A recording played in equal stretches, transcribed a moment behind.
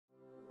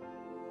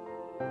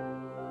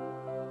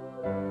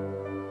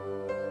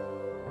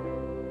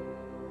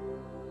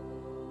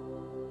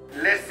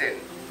Listen,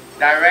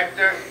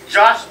 director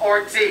Josh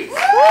Ortiz.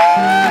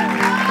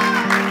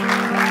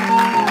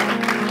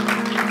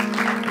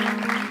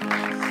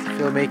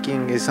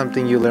 Filmmaking is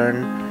something you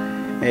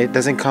learn. It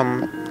doesn't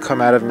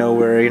come out of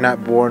nowhere. You're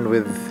not born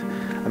with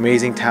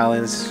amazing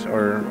talents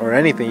or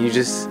anything. You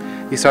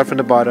start from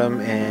the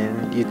bottom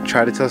and you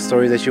try to tell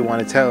stories that you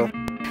want to tell.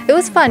 It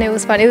was fun. It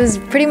was fun. It was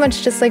pretty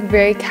much just like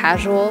very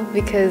casual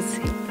because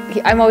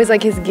I'm always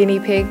like his guinea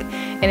pig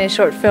in his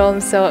short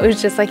films, so it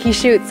was just like he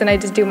shoots and I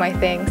just do my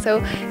thing.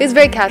 So it was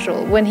very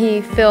casual. When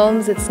he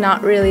films, it's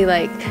not really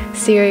like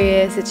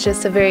serious. It's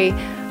just a very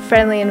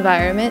friendly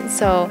environment.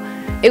 So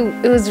it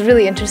was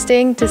really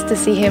interesting just to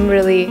see him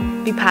really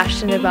be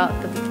passionate about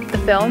the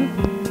film.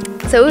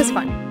 So it was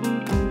fun.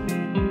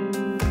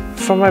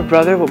 For my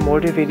brother, what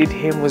motivated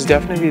him was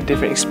definitely the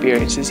different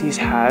experiences he's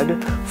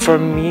had. For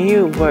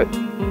me, what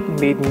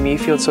made me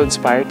feel so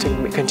inspired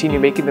to continue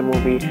making the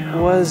movie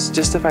was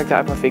just the fact that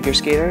I'm a figure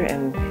skater,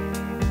 and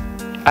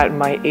at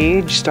my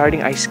age,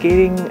 starting ice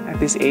skating at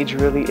this age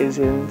really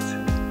isn't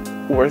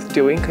worth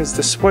doing because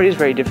the sport is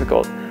very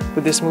difficult.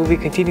 But this movie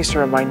continues to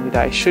remind me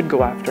that I should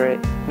go after it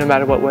no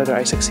matter what, whether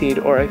I succeed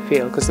or I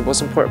fail, because the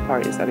most important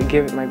part is that I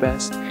give it my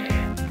best.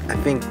 I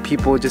think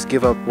people just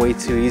give up way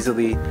too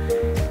easily,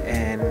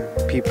 and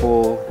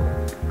people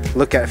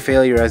look at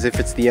failure as if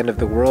it's the end of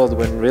the world,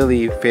 when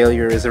really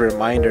failure is a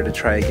reminder to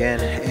try again.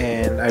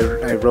 And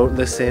I wrote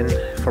Listen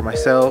for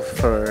myself,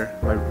 for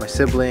my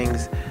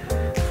siblings,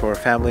 for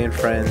family and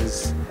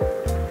friends,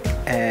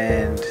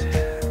 and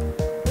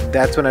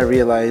that's when I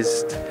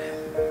realized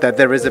that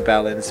there is a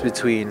balance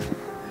between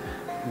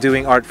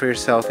doing art for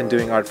yourself and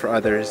doing art for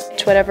others.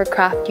 Whatever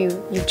craft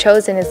you've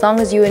chosen, as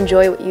long as you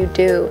enjoy what you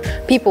do,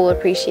 people will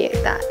appreciate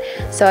that.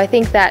 So I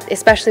think that,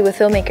 especially with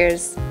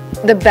filmmakers,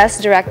 the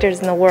best directors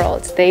in the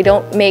world, they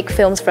don't make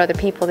films for other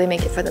people, they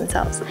make it for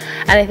themselves.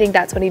 And I think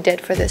that's what he did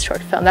for this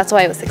short film. That's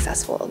why it was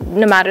successful,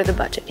 no matter the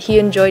budget. He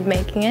enjoyed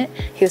making it,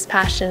 he was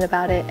passionate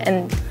about it,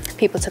 and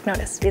people took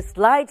notice. It's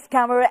lights,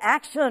 camera,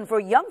 action for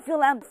young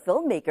film and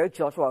filmmaker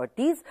Joshua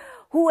Ortiz,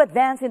 who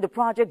advanced in the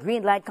Project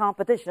Greenlight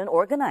competition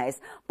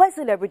organized by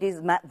celebrities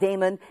Matt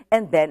Damon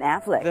and Ben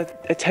Affleck. The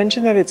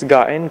attention that it's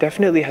gotten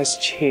definitely has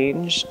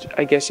changed,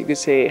 I guess you could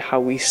say, how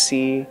we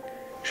see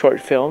short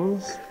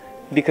films.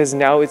 Because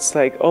now it's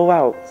like, oh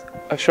wow,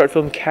 a short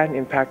film can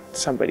impact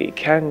somebody,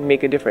 can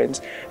make a difference.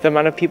 The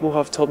amount of people who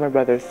have told my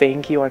brother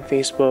thank you on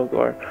Facebook,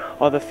 or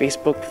all the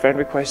Facebook friend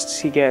requests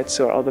he gets,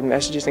 or all the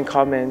messages and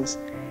comments.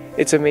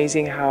 It's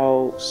amazing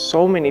how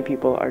so many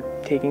people are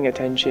taking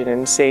attention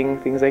and saying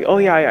things like, oh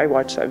yeah, I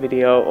watched that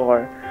video,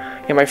 or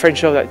yeah, my friend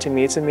showed that to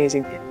me. It's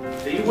amazing.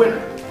 The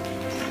winner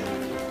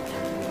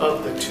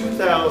of the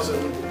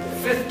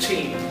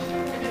 2015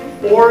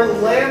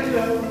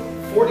 Orlando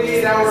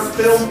 48-Hour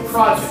Film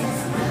Project.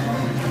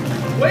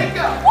 Wake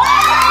up!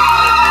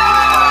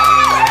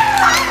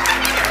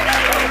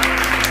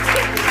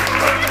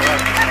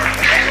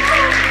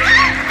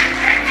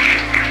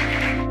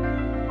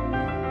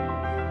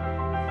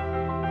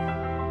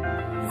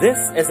 This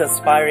is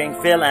aspiring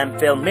film and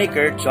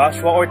filmmaker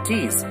Joshua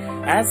Ortiz,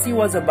 as he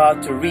was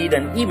about to read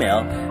an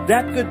email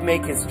that could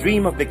make his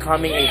dream of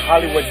becoming a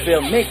Hollywood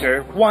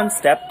filmmaker one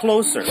step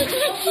closer.